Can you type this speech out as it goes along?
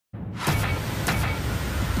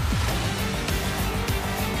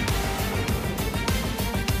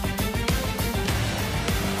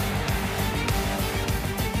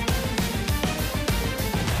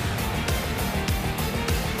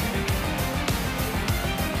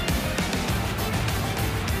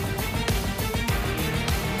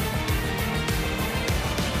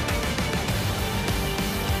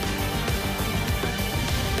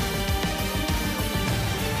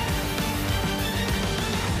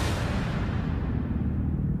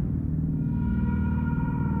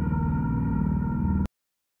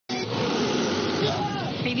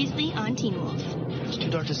hunting wolf. It's too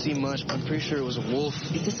dark to see much, but I'm pretty sure it was a wolf.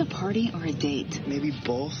 Is this a party or a date? Maybe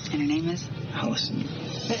both. And her name is? Allison.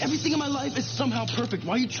 Hey, everything in my life is somehow perfect.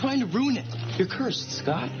 Why are you trying to ruin it? You're cursed,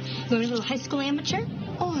 Scott. You want a little high school amateur?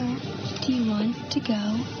 Or do you want to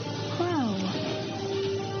go pro?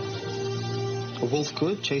 A wolf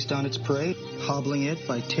could chase down its prey, hobbling it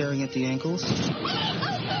by tearing at the ankles.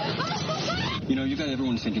 You know, you got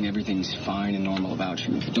everyone thinking everything's fine and normal about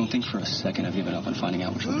you. Don't think for a second I've given up on finding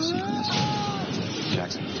out which one the secret is.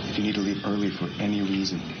 Jackson, if you need to leave early for any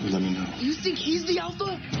reason, you let me know. You think he's the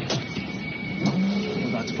alpha? We're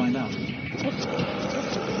about to find out.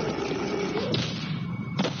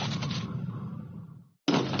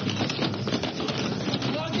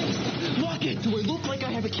 Lock it! Do I look like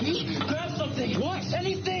I have a key? Grab something! What?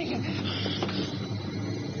 Anything!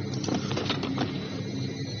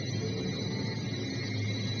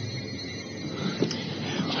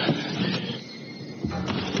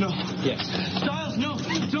 No. Yes. Styles, no!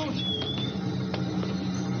 Don't!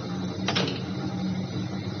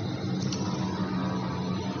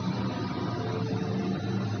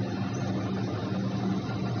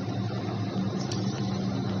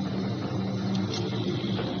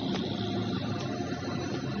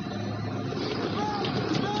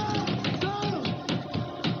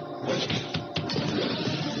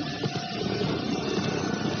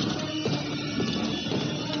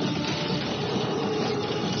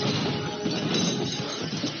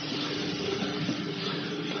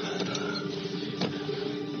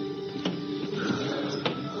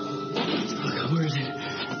 Where is it?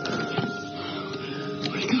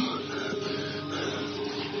 Where'd it go?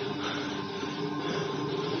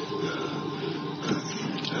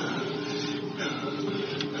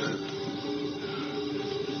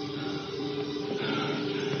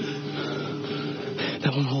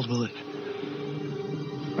 That won't hold, will it?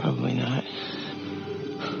 Probably not.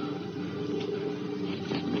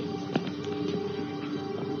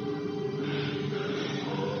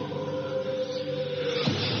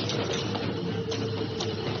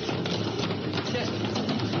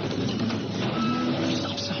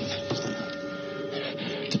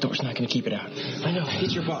 The door's not going to keep it out. I know.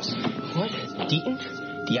 It's your boss. What? Deaton?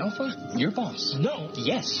 The Alpha? Your boss? No.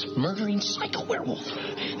 Yes. Murdering psycho werewolf.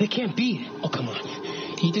 They can't be. Oh, come on.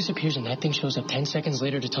 He disappears and that thing shows up 10 seconds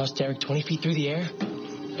later to toss Derek 20 feet through the air?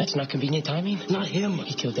 That's not convenient timing? Not him.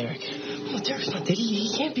 He killed Derek. Well, Derek's not dead. He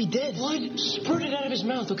can't be dead. Blood spurted out of his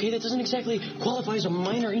mouth, okay? That doesn't exactly qualify as a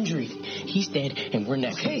minor injury. He's dead and we're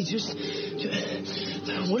next. Hey, just...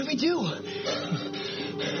 What do we do?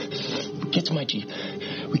 Get to my Jeep.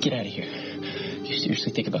 We get out of here. You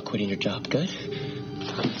seriously think about quitting your job, good?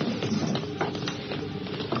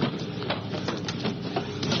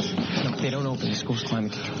 No, they don't open the school's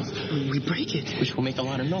climate control. We break it. Which will make a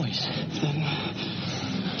lot of noise.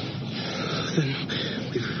 Then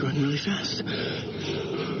we run really fast.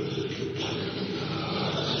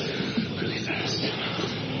 Really fast.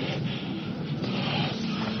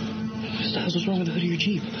 Styles, what's wrong with the hood of your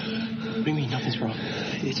Jeep? What do you mean nothing's wrong?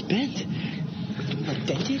 It's bent. Like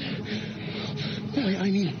dented? No,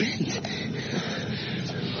 I mean bent.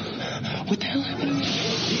 What the hell happened?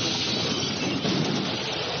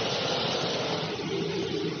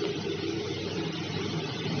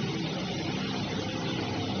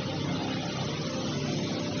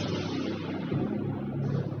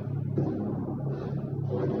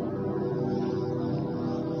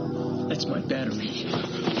 That's my battery.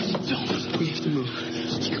 Don't. We have to move.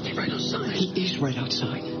 He could be right outside. He is right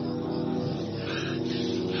outside.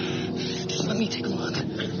 Just let me take a look.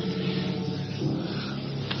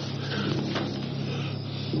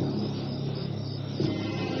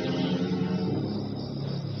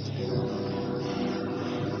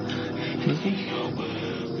 Anything?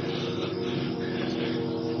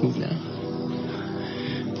 Move now.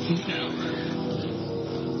 Move now.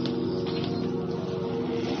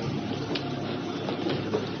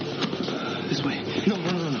 This way. No.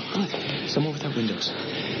 Somewhere without windows.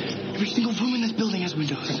 Every single room in this building has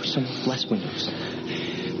windows. No, some less windows.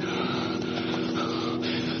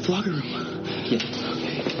 The locker room. Yeah.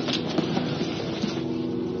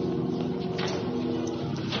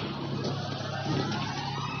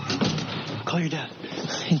 Call your dad.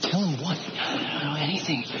 And tell him what? I don't know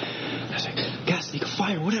anything. There's a gas leak, a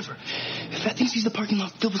fire, whatever. If that thing sees the parking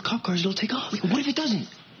lot filled with cop cars, it'll take off. Wait, what if it doesn't?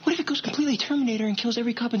 What if it goes completely Terminator and kills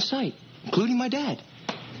every cop in sight, including my dad?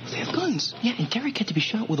 They have guns. Yeah, and Derek had to be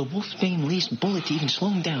shot with a Wolfsbane laced bullet to even slow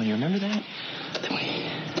him down. You remember that? Then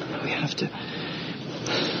we have to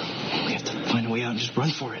find a way out and just run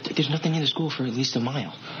for it. There's nothing in the school for at least a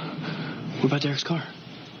mile. What about Derek's car?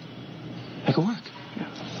 That could work. Yeah.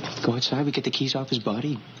 Go outside, we get the keys off his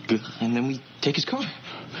body, and then we take his car.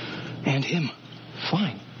 And him.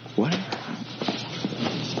 Fine. Whatever.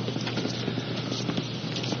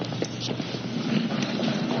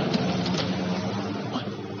 What?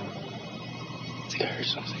 I think I heard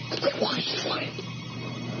something. What?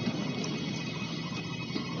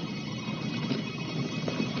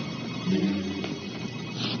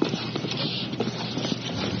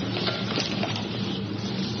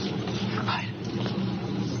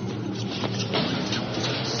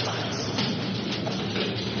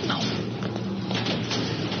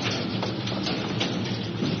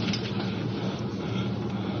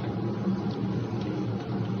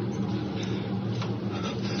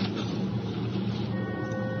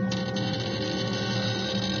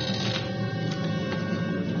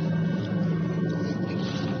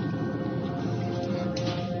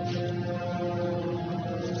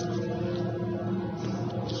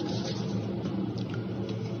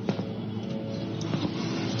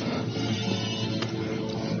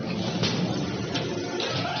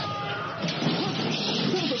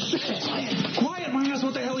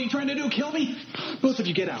 Both of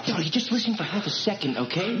you get out. No, you just listen for half a second,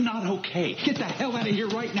 okay? Not okay. Get the hell out of here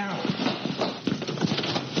right now.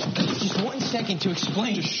 Just 1 second to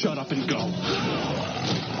explain. Just shut up and go.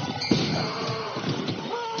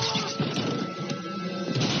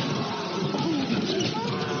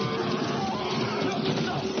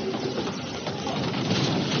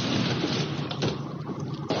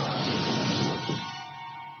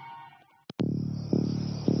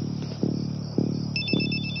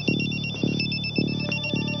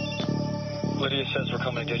 Lydia says we're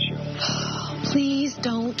coming to get you. Please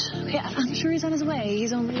don't. Okay, I'm sure he's on his way.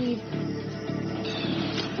 He's only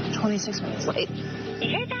 26 minutes late. You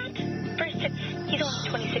hear that? First he's only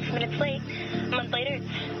 26 minutes late. A month later,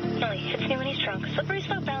 he hits me when he's drunk. Slippery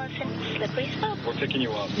slope, Allison. Slippery slope. We're picking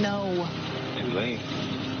you up. No. Too late.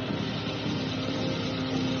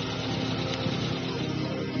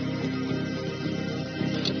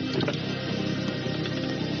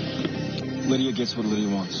 Lydia gets what Lydia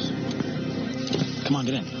wants. Come on,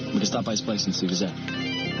 get in. We can stop by his place and see if he's there.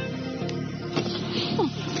 Oh,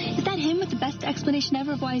 is that him with the best explanation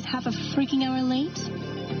ever of why he's half a freaking hour late?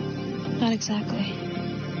 Not exactly.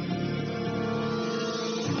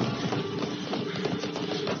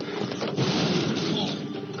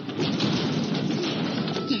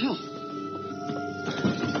 What the hell?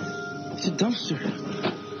 It's a dumpster.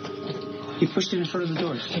 He pushed it in front of the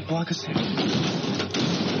doors. Can't block us in.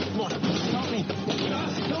 Come on, help me.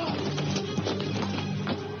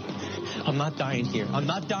 I'm not dying here. I'm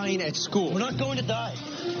not dying at school. We're not going to die.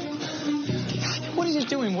 God, what is he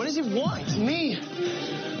doing? What does he want? Me.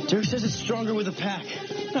 Derek says it's stronger with a pack.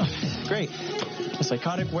 Oh, great. A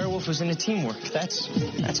psychotic werewolf who's into teamwork. That's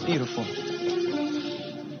beautiful.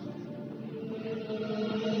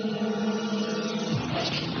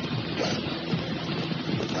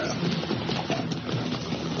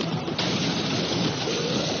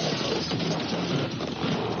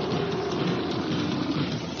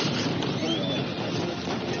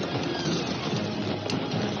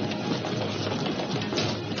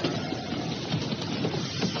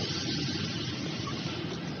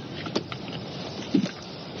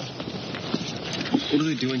 What are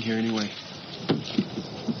they doing here anyway?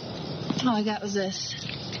 All I got was this.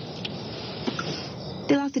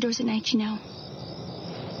 They lock the doors at night, you know.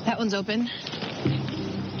 That one's open.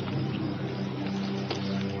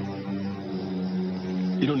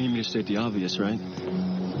 You don't need me to state the obvious, right?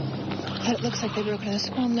 But it looks like they broke into the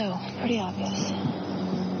school. No, pretty obvious.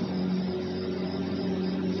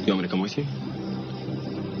 You want me to come with you?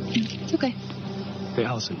 It's okay. Hey,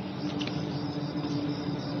 Allison.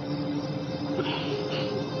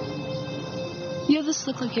 You have this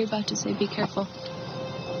look like you're about to say, be careful.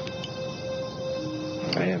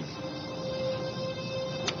 I am.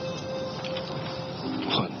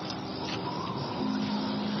 What?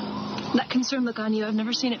 That concerned look on you, I've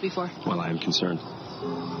never seen it before. Well, I am concerned.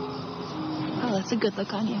 Oh, that's a good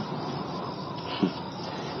look on you.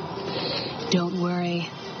 Don't worry.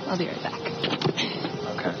 I'll be right back.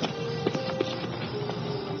 Okay.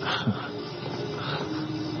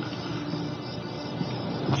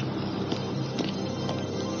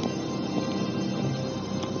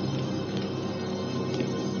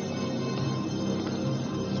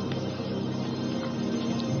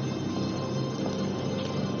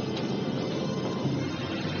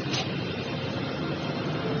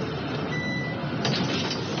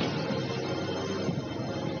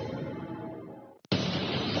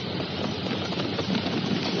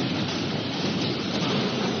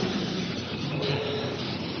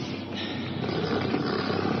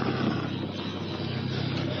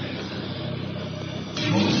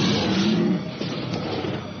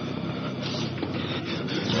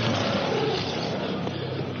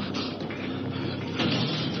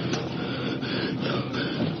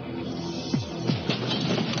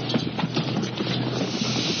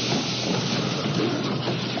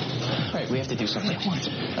 Like what?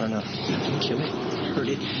 I don't know. Kill it? Hurt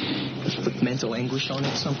it? Put mental anguish on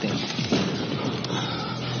it? Something.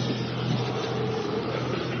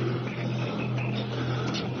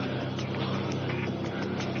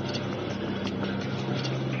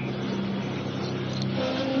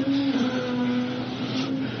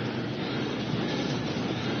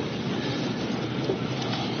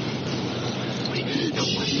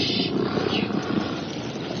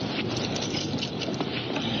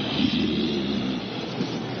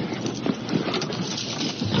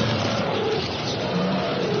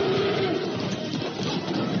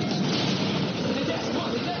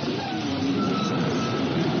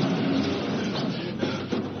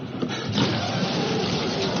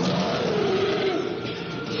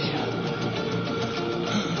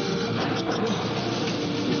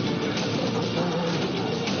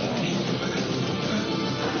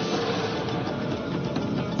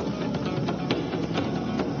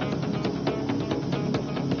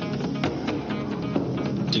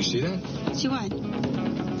 Do you see that? See what?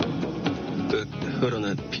 The hood on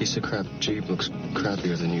that piece of crap Jeep looks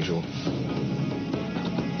crappier than usual.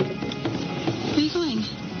 Where are you going?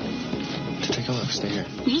 To take a look. Stay here.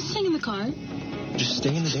 You're not staying in the car. Just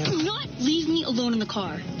stay in the damn... Do not leave me alone in the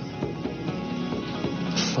car.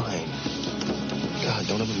 Fine. God,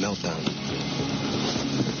 don't have a meltdown.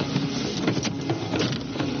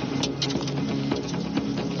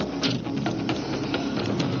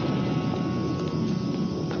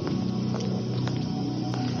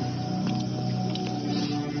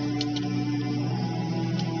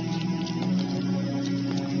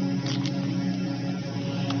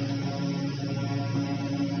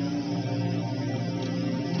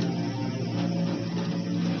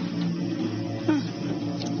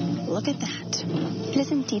 Look at that. It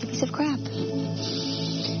is indeed a piece of crap.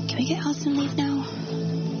 Can we get Allison and leave now?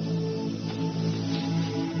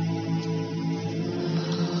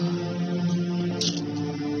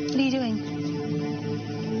 What are you doing?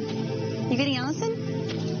 You getting Allison?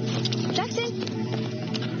 Jackson?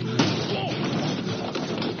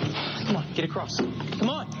 Come on, get across. Come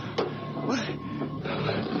on. What?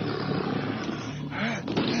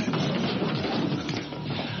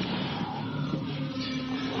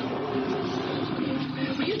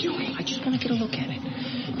 I just want to get a look at it.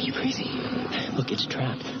 Are you crazy? Look, it's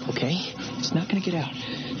trapped, okay? It's not going to get out.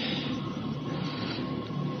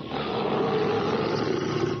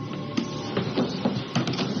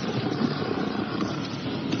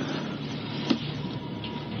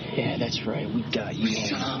 Yeah, that's right. We got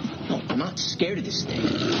you. No, I'm not scared of this thing.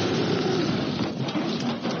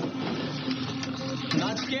 I'm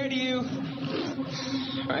not scared of you.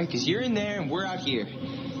 All right, because you're in there and we're out here.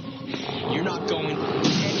 You're not going anywhere.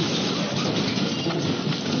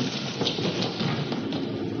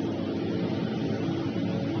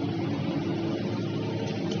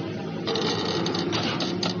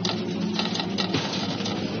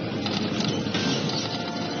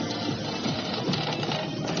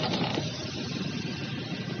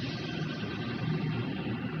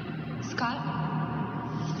 Scott?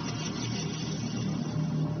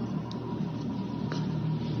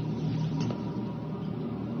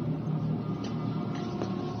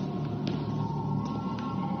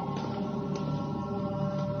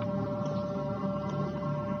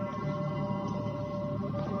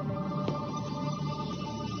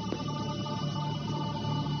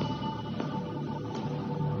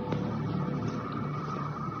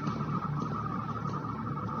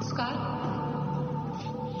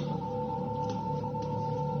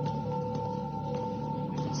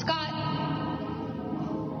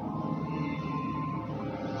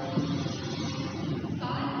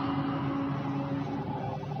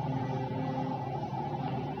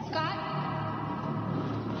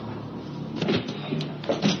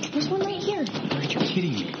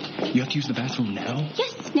 Kidding me? You have to use the bathroom now?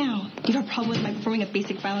 Yes, now. Do you have a problem with my performing a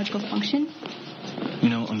basic biological function? You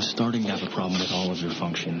know, I'm starting to have a problem with all of your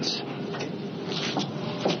functions.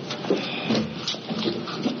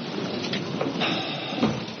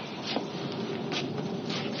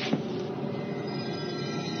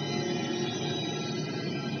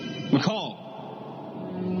 McCall!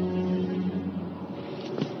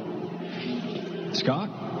 Scott?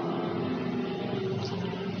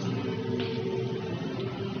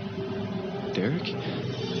 Derek?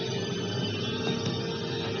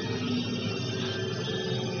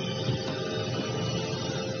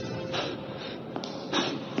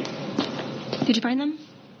 Did you find them?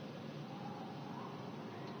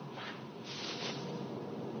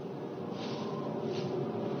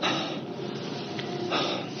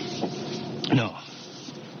 No.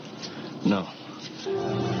 No.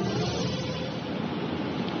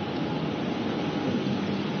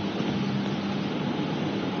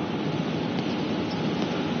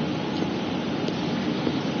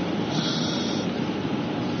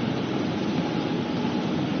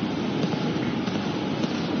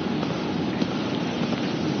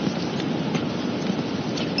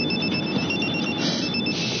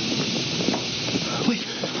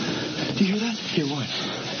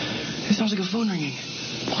 Sounds like a phone ringing.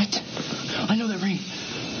 What? I know that ring.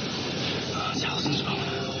 It's Allison's phone.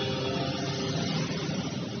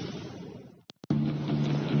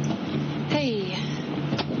 Hey.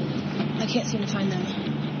 I can't seem to find them.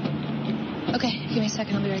 Okay, give me a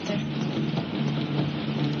second. I'll be right there.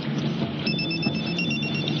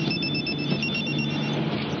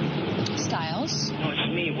 Styles? No, it's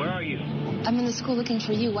me. Where are you? I'm in the school looking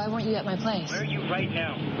for you. Why weren't you at my place? Where are you right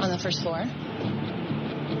now? On the first floor.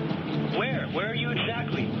 Where? Where are you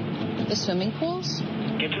exactly? The swimming pools?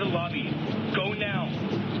 Get to the lobby. Go now.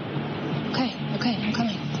 Okay, I'm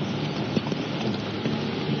coming.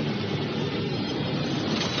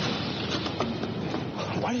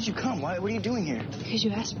 Why did you come? What are you doing here? Because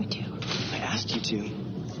you asked me to. I asked you to.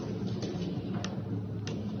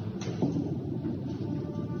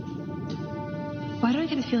 Why do I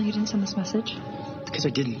get a feeling you didn't send this message? Because I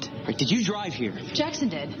didn't. Right, did you drive here? Jackson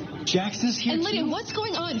did. Jackson's here And Lydia, too? what's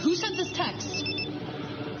going on? Who sent this text?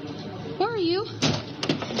 Where are you?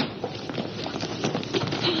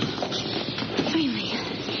 Finally.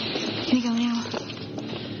 Can we go now?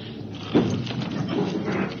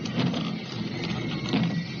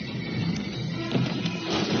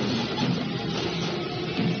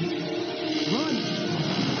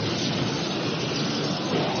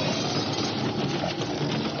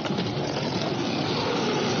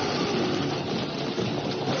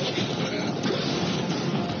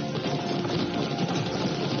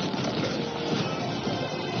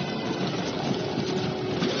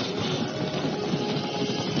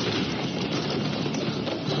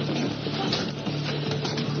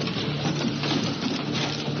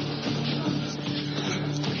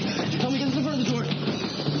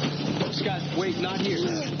 Wait, not here.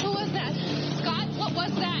 Who was that? Scott, what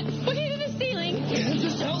was that? What are you to the ceiling?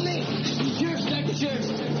 Just help me. Sheriff, back the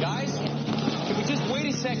chairs. Guys, can we just wait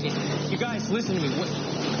a second? You guys, listen to me.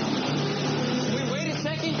 Wait a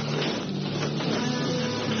second?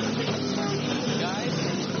 Guys?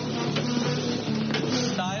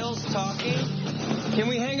 Styles talking? Can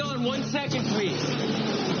we hang on 1 second, please?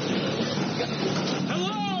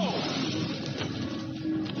 Hello?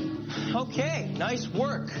 Okay, nice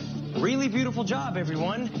work. Really beautiful job,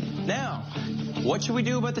 everyone. Now, what should we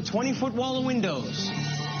do about the 20-foot wall of windows?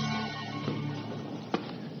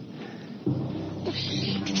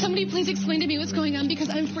 Can somebody please explain to me what's going on, because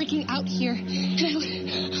I'm freaking out here. And I would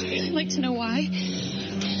really like to know why.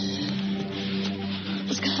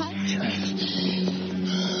 Scott?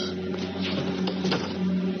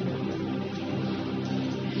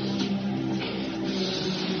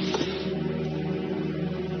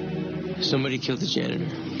 Somebody killed the janitor.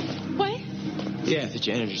 What? Yeah, the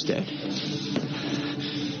janitor's dead.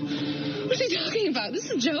 What are you talking about? This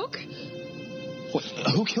is a joke? What?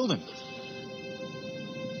 Who killed him?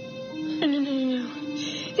 No.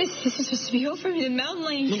 This is supposed to be over. The mountain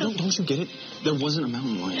lion No, killed... don't you get it? There wasn't a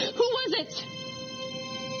mountain lion. Who was it?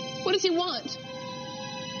 What does he want?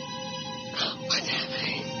 What's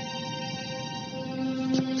happening?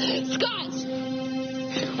 Scott!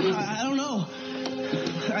 I don't know.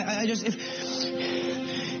 I just...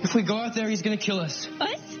 If we go out there, he's gonna kill us.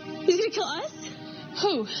 Us? He's gonna kill us?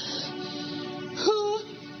 Who? Who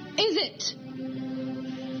is it?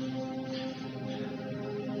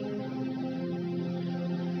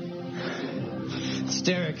 It's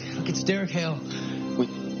Derek. Look, it's Derek Hale. Wait,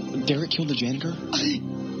 Derek killed the janitor?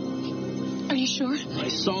 Are you sure? I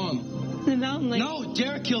saw him. The mountain lion. No,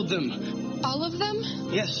 Derek killed them. All of them?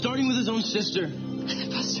 Yeah, starting with his own sister. The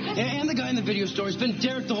bus driver? And the guy in the video store. It's been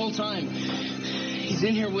Derek the whole time. He's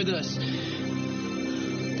in here with us.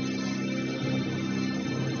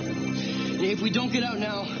 And if we don't get out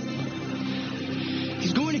now,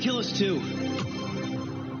 he's going to kill us too.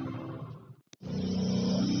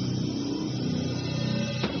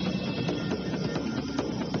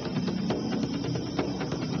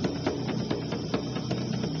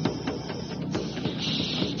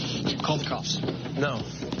 Call the cops. No.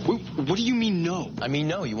 What do you mean, no? I mean,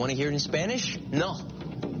 no. You want to hear it in Spanish? No.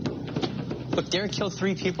 Look, Derek killed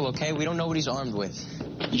 3 people, okay? We don't know what he's armed with.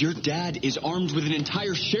 Your dad is armed with an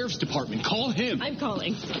entire sheriff's department. Call him. I'm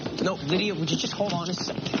calling. No, Lydia, would you just hold on a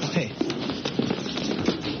second? Okay.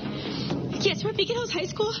 Yes, we're at Beacon Hills High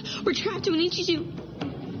School. We're trapped and we need you to...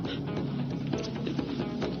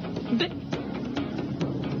 But...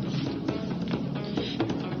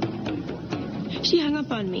 She hung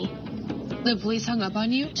up on me. The police hung up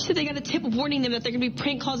on you? She said they got a tip warning them that there are going to be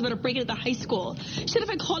prank calls about a break-in at the high school. She said if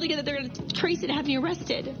I called again that they're going to trace it and have me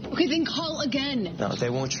arrested. Okay, then call again. No, they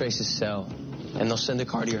won't trace his cell. And they'll send a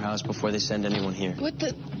car to your house before they send anyone here. What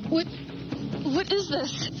is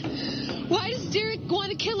this? Why does Derek want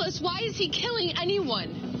to kill us? Why is he killing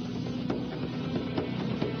anyone?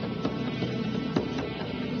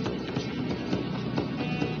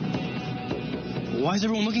 Why is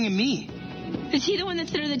everyone looking at me? Is he the one that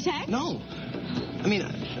sent her the text? No. I mean,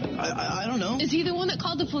 I don't know. Is he the one that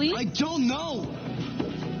called the police? I don't know.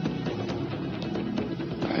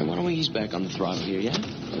 All right, why don't we ease back on the throttle here, yeah?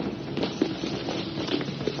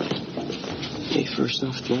 Hey, first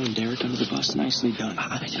off, throwing Derek under the bus, nicely done.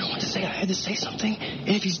 I didn't know what to say. I had to say something. And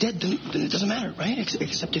if he's dead, then it doesn't matter, right?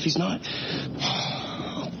 Except if he's not.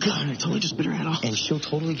 Oh, God, I totally just bit her head off. And she'll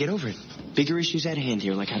totally get over it. Bigger issues at hand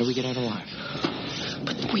here, like how do we get out alive?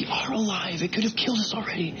 But we are alive. It could have killed us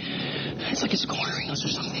already. It's like it's cornering us or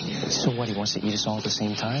something. So what, he wants to eat us all at the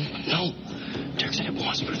same time? No. Derek said it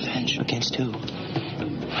wants revenge. Against who?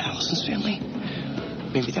 Allison's family.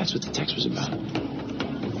 Maybe that's what the text was about.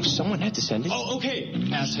 Someone had to send it. Oh, okay,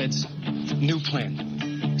 assheads. New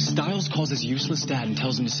plan. Styles calls his useless dad and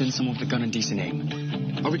tells him to send someone with a gun and decent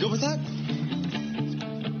aim. Are we good with that?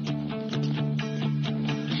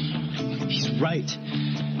 He's right.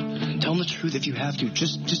 Tell him the truth if you have to.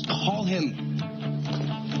 Just call him.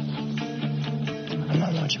 I'm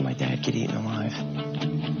not watching my dad get eaten alive.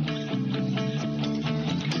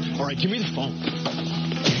 All right, give me the phone.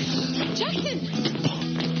 Jackson!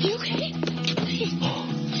 You okay?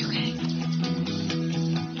 You okay?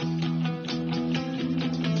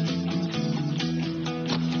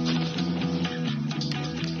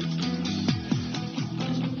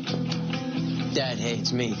 Dad, hey,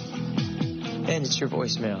 it's me. And it's your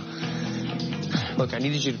voicemail. Look, I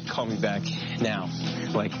needed you to call me back now.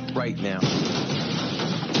 Like, right now.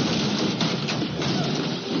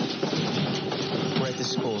 We're at the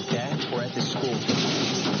school, Dad. We're at the school.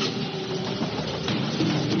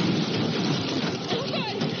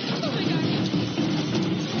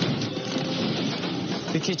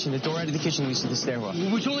 The kitchen, the door out of the kitchen leads to the stairwell.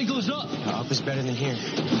 Which only goes up. Up is better than here.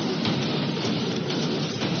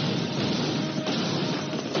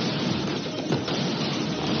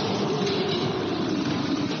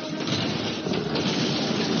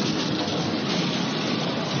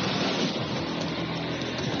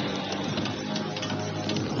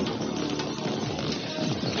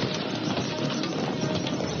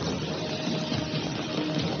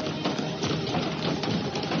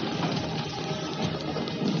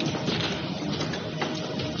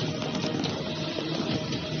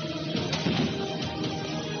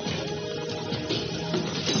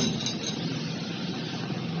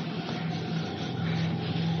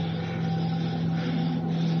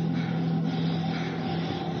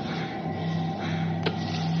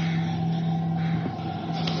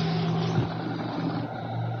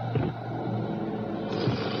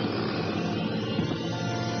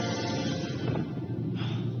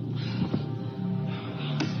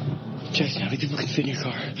 Jackson, how many people can fit in your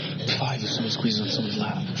car? 5 if someone squeezes on someone's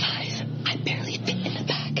lap. 5. I barely fit in the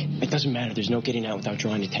back. It doesn't matter. There's no getting out without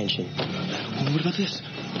drawing attention. Well, what about this?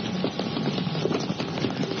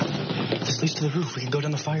 This leads to the roof. We can go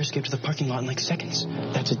down the fire escape to the parking lot in like seconds.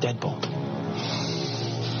 That's a deadbolt.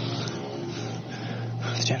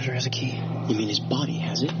 The janitor has a key. You mean his body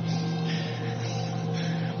has it?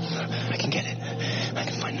 I can get it. I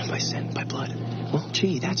can find him by scent, by blood. Well,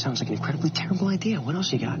 gee, that sounds like an incredibly terrible idea. What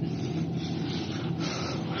else you got?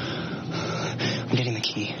 I'm getting the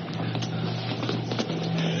key.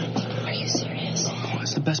 Are you serious? Oh,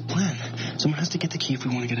 that's the best plan. Someone has to get the key if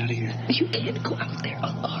we want to get out of here. You can't go out there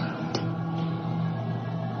unarmed.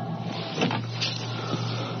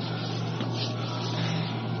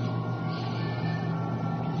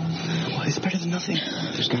 Well, it's better than nothing.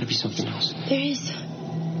 There's got to be something else. There is.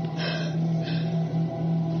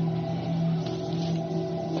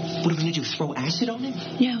 What are we going to do, throw acid on him?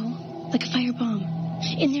 No, like a firebomb.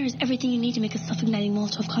 In there is everything you need to make a self-igniting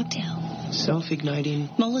Molotov cocktail. Self-igniting?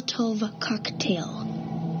 Molotov cocktail.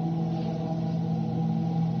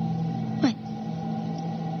 What?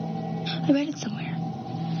 I read it somewhere.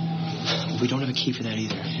 We don't have a key for that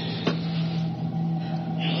either.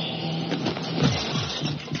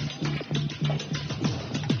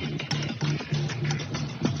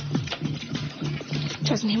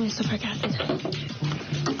 Doesn't hand me sulfuric acid.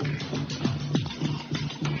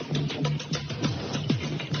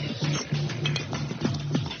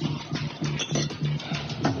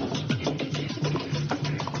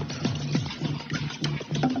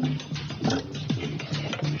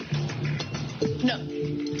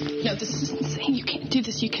 No, this is insane. You can't do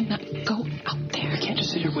this. You cannot go out there. I can't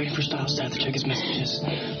just sit here waiting for Styles Dad to check his messages.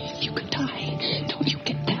 You could die. Don't you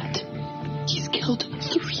get that? He's killed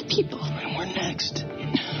 3 people. And we're next.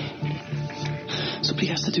 Somebody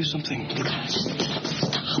has to do something. You gotta just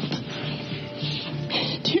stop.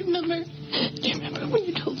 Do you remember when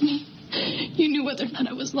you told me you knew whether or not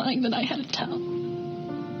I was lying, that I had to tell?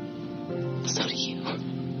 So do you.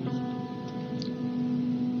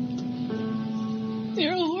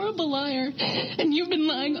 and you've been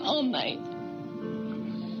lying all night.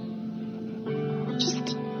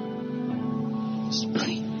 Just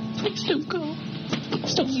please don't go.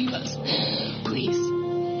 Please don't leave us. Please.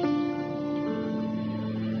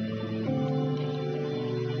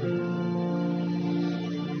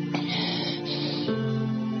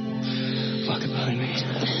 Lock it behind me.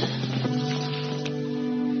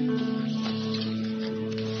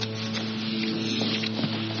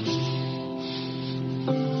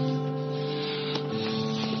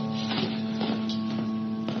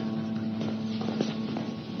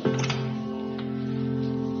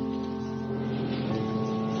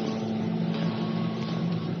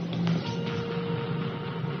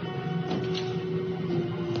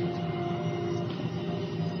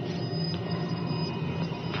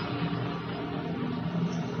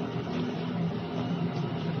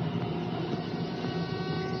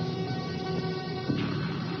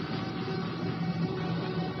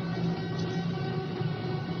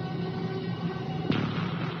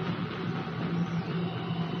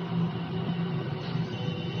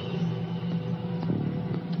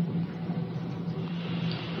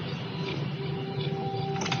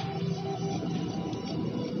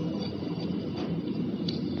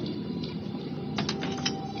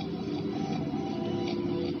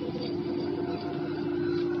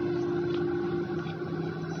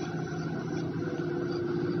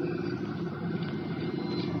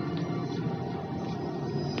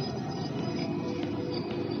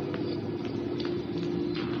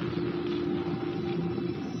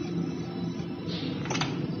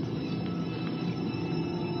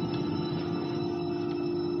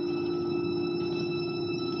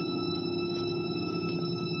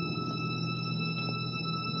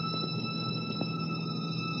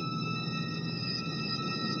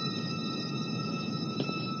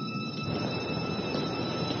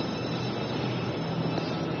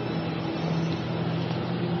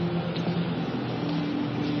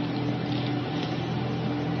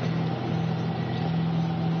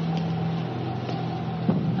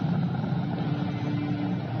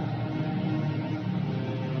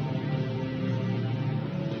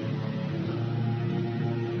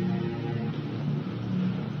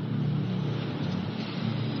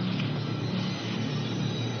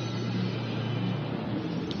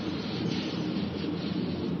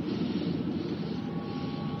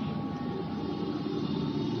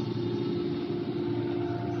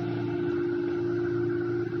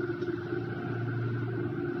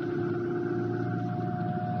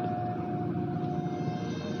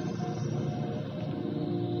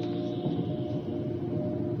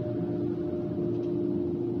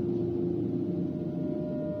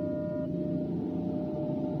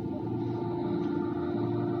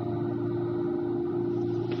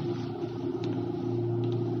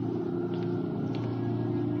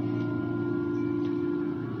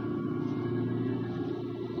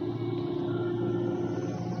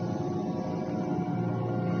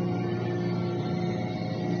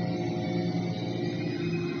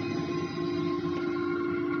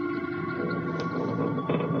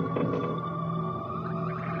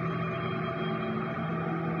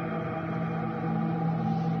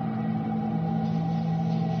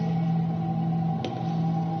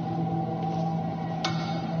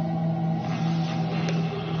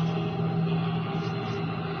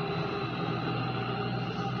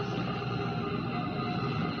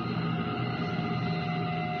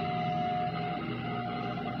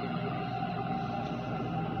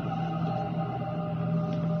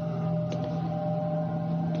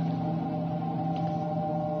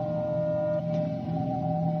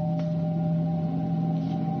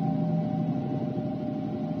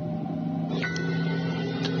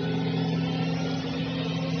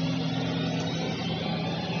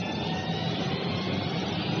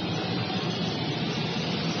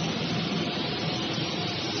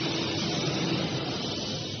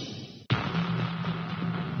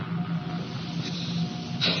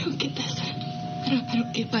 I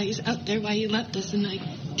don't get why he's out there, why he left us, and I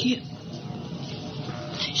can't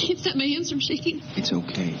stop my hands from shaking. It's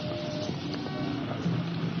okay.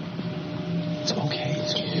 It's okay.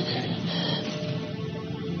 It's gonna be okay.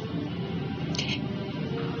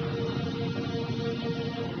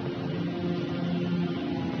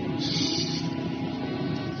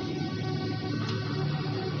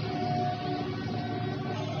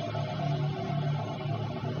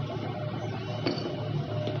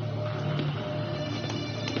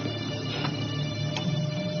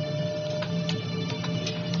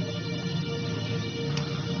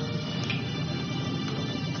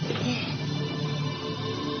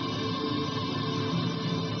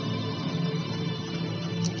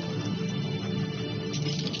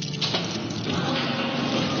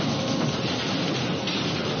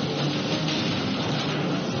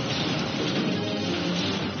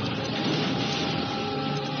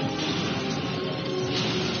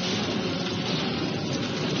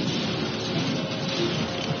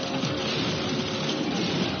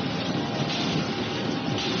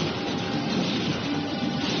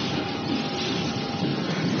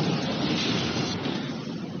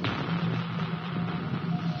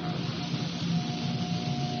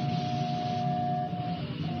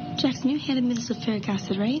 Jackson, you handed me the sulfuric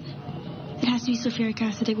acid, right? It has to be sulfuric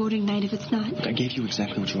acid. It won't ignite if it's not. Look, I gave you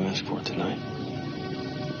exactly what you asked for tonight.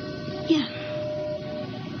 Yeah.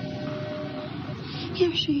 Yeah,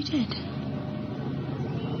 I'm sure you did.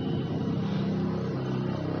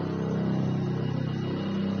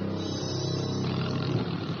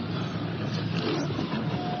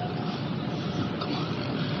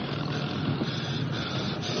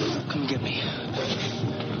 Come get me.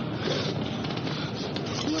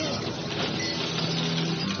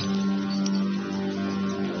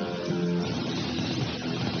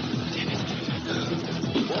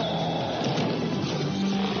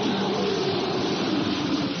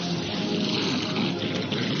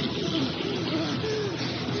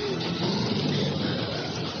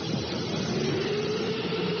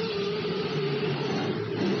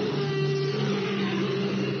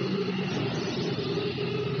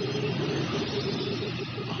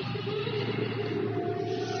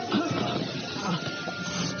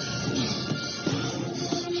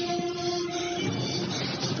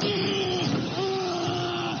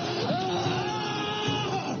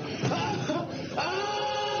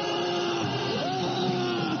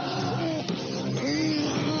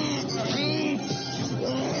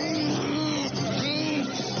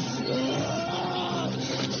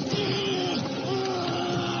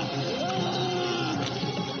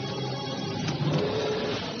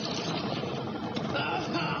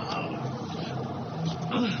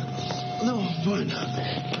 No, I'm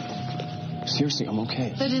fine. Seriously, I'm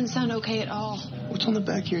okay. That didn't sound okay at all. What's on the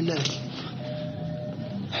back of your neck?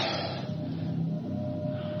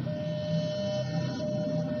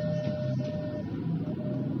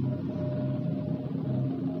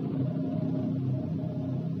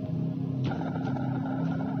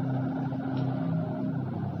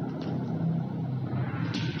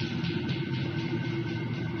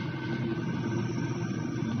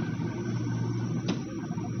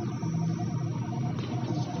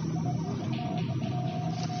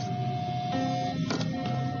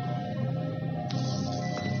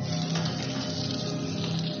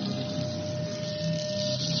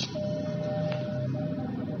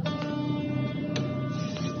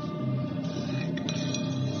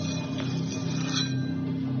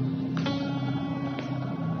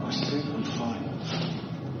 I'm fine.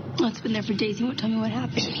 Oh, it's been there for days. You won't tell me what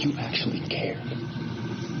happened. You actually care.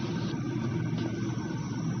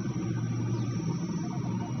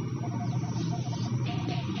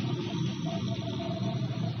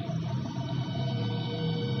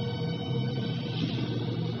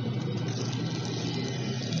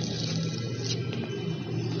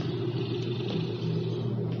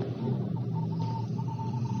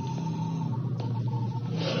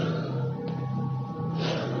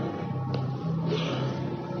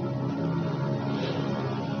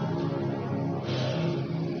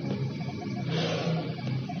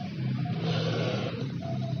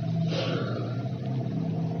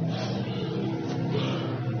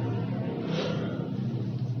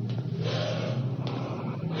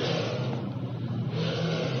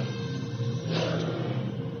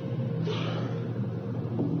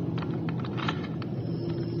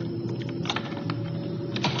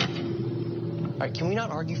 All right, can we not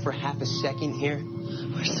argue for half a second here?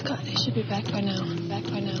 Where's Scott? He should be back by now. Back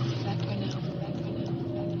by now. Back by now. Back by now.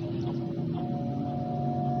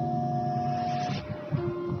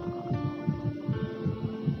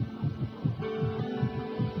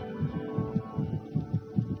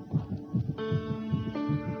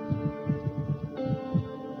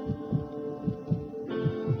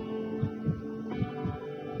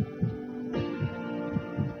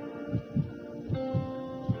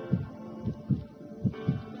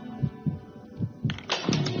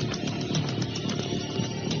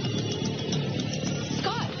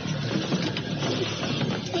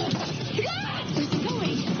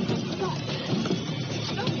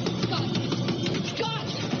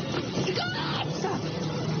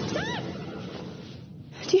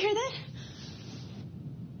 Do you hear that?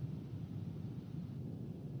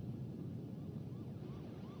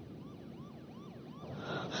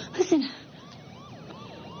 Listen.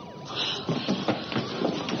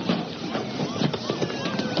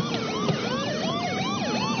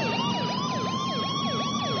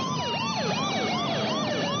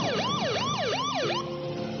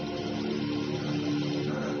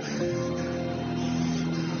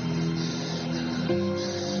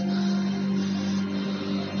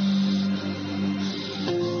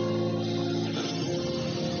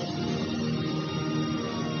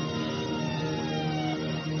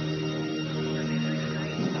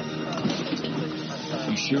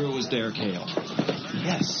 You sure it was Derek Hale?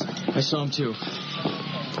 Yes, I saw him too.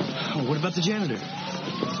 Oh, what about the janitor?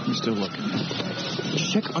 You still looking?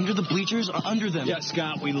 Check under the bleachers or under them. Yeah,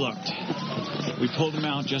 Scott, we looked. We pulled them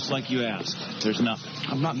out just like you asked. There's nothing.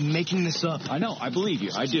 I'm not making this up. I know. I believe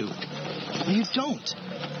you. I do. You don't.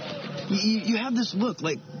 You have this look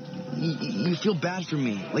like you feel bad for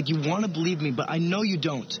me. Like you want to believe me, but I know you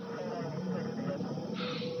don't.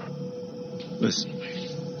 Listen.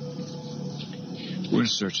 We're going to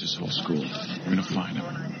search this whole school. We're going to find him.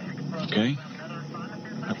 Okay?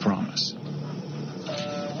 I promise.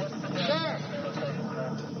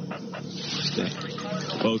 Stay.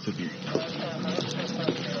 Both of you.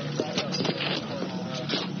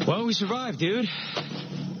 Well, we survived, dude.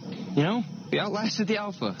 You know, we outlasted the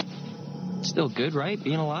Alpha. Still good, right?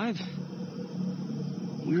 Being alive?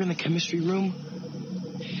 We were in the chemistry room.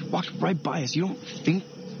 It walked right by us. You don't think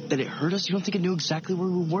that it hurt us? You don't think it knew exactly where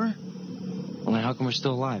we were? Well, then how come we're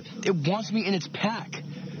still alive? It wants me in its pack.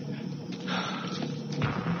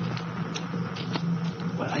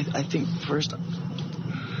 But I think first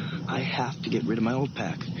I have to get rid of my old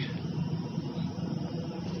pack.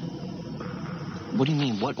 What do you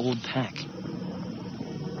mean, what old pack?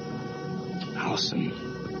 Allison,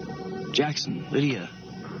 Jackson, Lydia.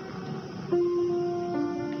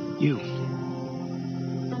 You.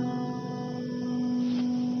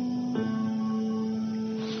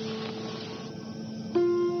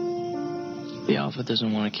 The Alpha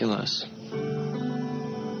doesn't want to kill us.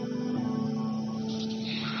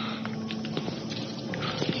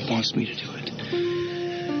 He wants me to do it.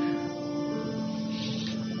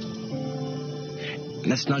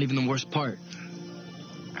 And that's not even the worst part.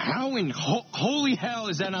 How in holy hell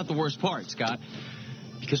is that not the worst part, Scott?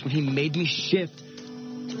 Because when he made me shift,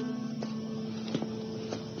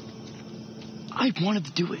 I wanted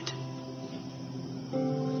to do it.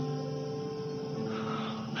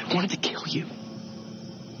 I wanted to kill you.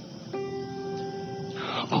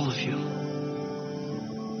 All of you.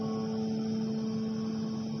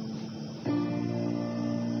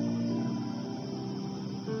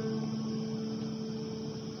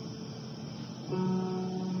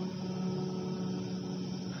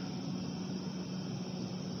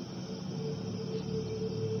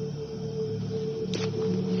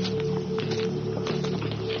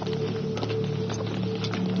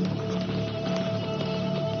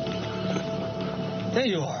 There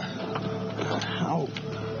you are.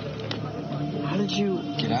 How did you...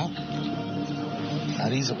 Get out?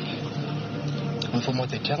 Not easily. And from what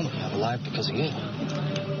they tell me, I'm alive because of you.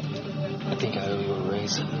 I think I owe you a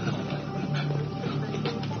raise.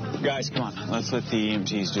 Guys, come on. Let's let the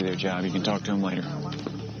EMTs do their job. You can talk to them later.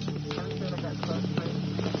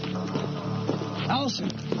 Allison!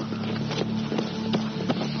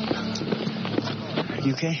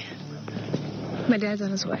 You okay? My dad's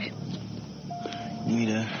on his way. You need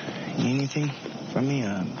anything from me?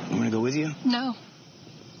 I'm gonna go with you? No,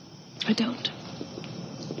 I don't.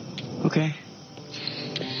 Okay.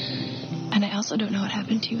 And I also don't know what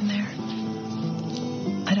happened to you in there.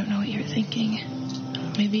 I don't know what you're thinking.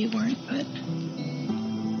 Maybe you weren't, but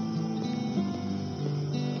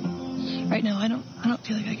right now I don't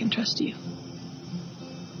feel like I can trust you.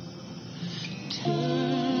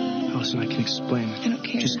 Allison, I can explain. I don't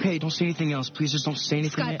care. Just, hey, don't say anything else. Please, just don't say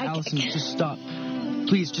anything. Scott, Allison, just stop.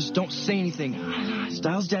 Please, just don't say anything.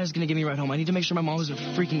 Styles' dad is going to get me right home. I need to make sure my mom isn't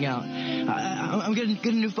freaking out. I'm going to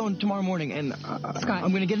get a new phone tomorrow morning, and Scott. I'm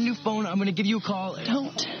going to get a new phone. I'm going to give you a call.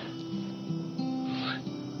 Don't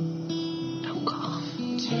call.